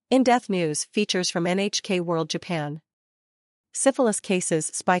In-depth news features from NHK World Japan. Syphilis cases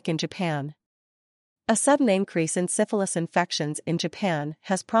spike in Japan. A sudden increase in syphilis infections in Japan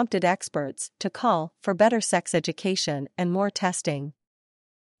has prompted experts to call for better sex education and more testing.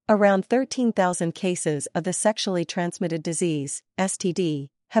 Around 13,000 cases of the sexually transmitted disease, STD,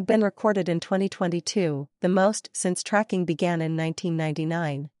 have been recorded in 2022, the most since tracking began in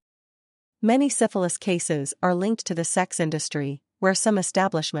 1999. Many syphilis cases are linked to the sex industry, where some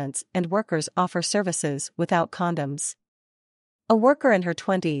establishments and workers offer services without condoms. A worker in her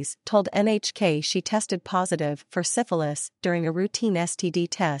 20s told NHK she tested positive for syphilis during a routine STD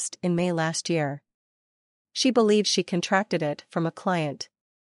test in May last year. She believes she contracted it from a client.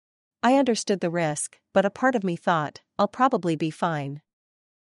 "I understood the risk, but a part of me thought, I'll probably be fine.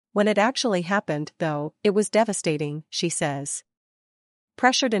 When it actually happened, though, it was devastating," she says.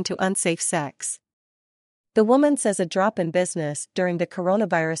 Pressured into unsafe sex. The woman says a drop in business during the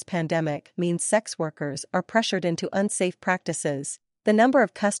coronavirus pandemic means sex workers are pressured into unsafe practices. The number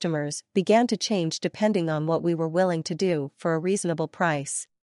of customers began to change depending on what we were willing to do for a reasonable price.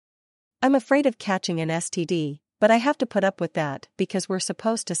 "I'm afraid of catching an STD, but I have to put up with that because we're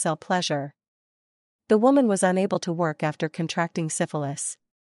supposed to sell pleasure." The woman was unable to work after contracting syphilis.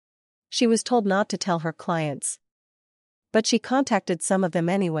 She was told not to tell her clients. But she contacted some of them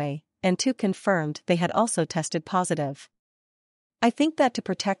anyway, and two confirmed they had also tested positive. "I think that to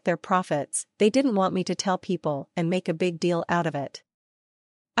protect their profits, they didn't want me to tell people and make a big deal out of it.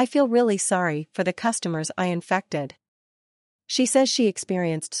 I feel really sorry for the customers I infected." She says she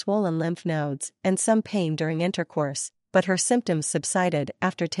experienced swollen lymph nodes and some pain during intercourse, but her symptoms subsided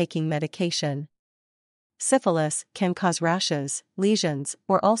after taking medication. Syphilis can cause rashes, lesions,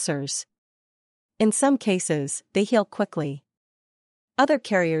 or ulcers. In some cases, they heal quickly. Other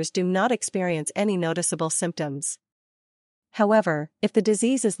carriers do not experience any noticeable symptoms. However, if the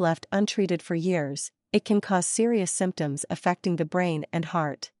disease is left untreated for years, it can cause serious symptoms affecting the brain and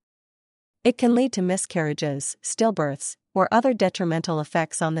heart. It can lead to miscarriages, stillbirths, or other detrimental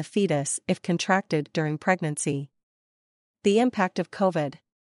effects on the fetus if contracted during pregnancy. The impact of COVID.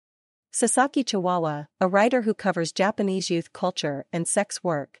 Sasaki Chihuahua, a writer who covers Japanese youth culture and sex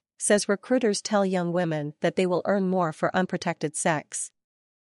work, says recruiters tell young women that they will earn more for unprotected sex.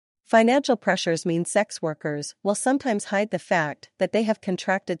 Financial pressures mean sex workers will sometimes hide the fact that they have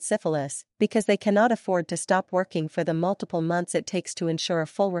contracted syphilis because they cannot afford to stop working for the multiple months it takes to ensure a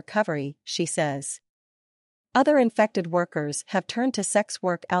full recovery, she says. Other infected workers have turned to sex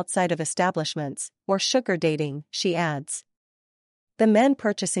work outside of establishments, or sugar dating, she adds. The men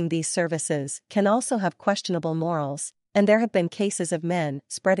purchasing these services can also have questionable morals, and there have been cases of men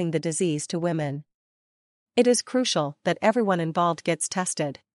spreading the disease to women. It is crucial that everyone involved gets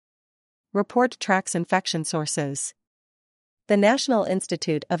tested. Report tracks infection sources. The National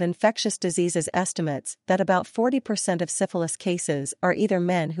Institute of Infectious Diseases estimates that about 40% of syphilis cases are either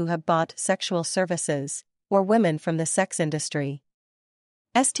men who have bought sexual services or women from the sex industry.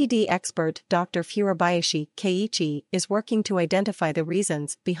 STD expert Dr. Furubayashi Keiichi is working to identify the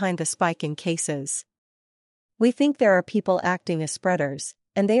reasons behind the spike in cases. "We think there are people acting as spreaders,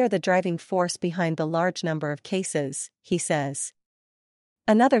 and they are the driving force behind the large number of cases," he says.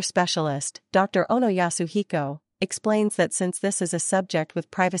 Another specialist, Dr. Ono Yasuhiko, explains that since this is a subject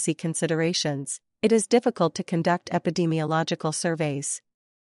with privacy considerations, it is difficult to conduct epidemiological surveys.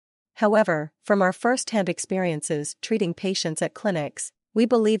 However, from our first-hand experiences treating patients at clinics, we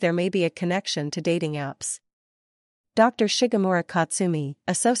believe there may be a connection to dating apps. Dr. Shigemura Katsumi,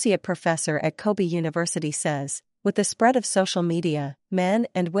 associate professor at Kobe University says, with the spread of social media, men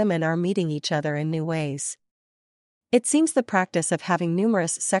and women are meeting each other in new ways. It seems the practice of having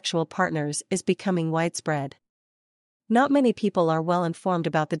numerous sexual partners is becoming widespread. Not many people are well informed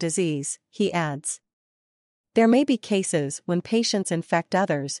about the disease, he adds. There may be cases when patients infect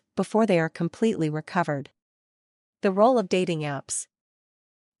others before they are completely recovered. The role of dating apps.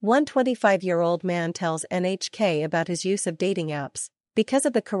 One 25-year-old man tells NHK about his use of dating apps. "Because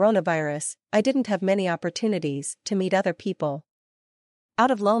of the coronavirus, I didn't have many opportunities to meet other people. Out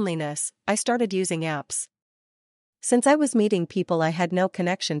of loneliness, I started using apps. Since I was meeting people I had no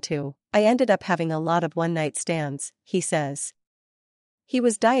connection to, I ended up having a lot of one-night stands," he says. He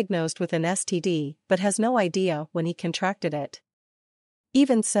was diagnosed with an STD but has no idea when he contracted it.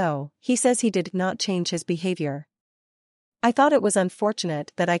 Even so, he says he did not change his behavior. "I thought it was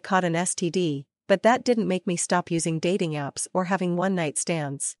unfortunate that I caught an STD, but that didn't make me stop using dating apps or having one-night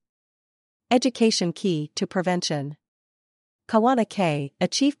stands." Education key to prevention. Kawana Kei, a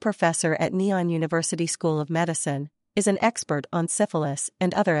chief professor at Nihon University School of Medicine, is an expert on syphilis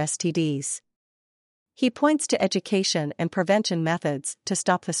and other STDs. He points to education and prevention methods to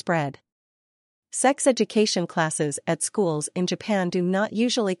stop the spread. Sex education classes at schools in Japan do not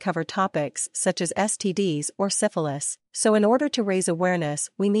usually cover topics such as STDs or syphilis, so in order to raise awareness,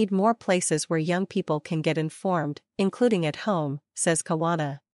 we need more places where young people can get informed, including at home, says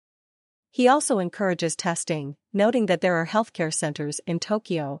Kawana. He also encourages testing, noting that there are healthcare centers in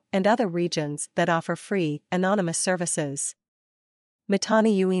Tokyo and other regions that offer free, anonymous services.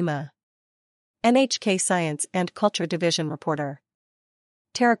 Mitani Uema, NHK Science and Culture Division reporter.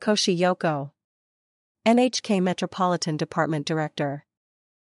 Terakoshi Yoko, NHK Metropolitan Department Director.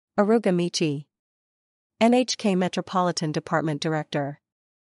 Aruga Michi, NHK Metropolitan Department Director.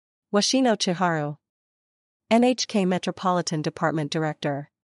 Washino Chiharu, NHK Metropolitan Department Director.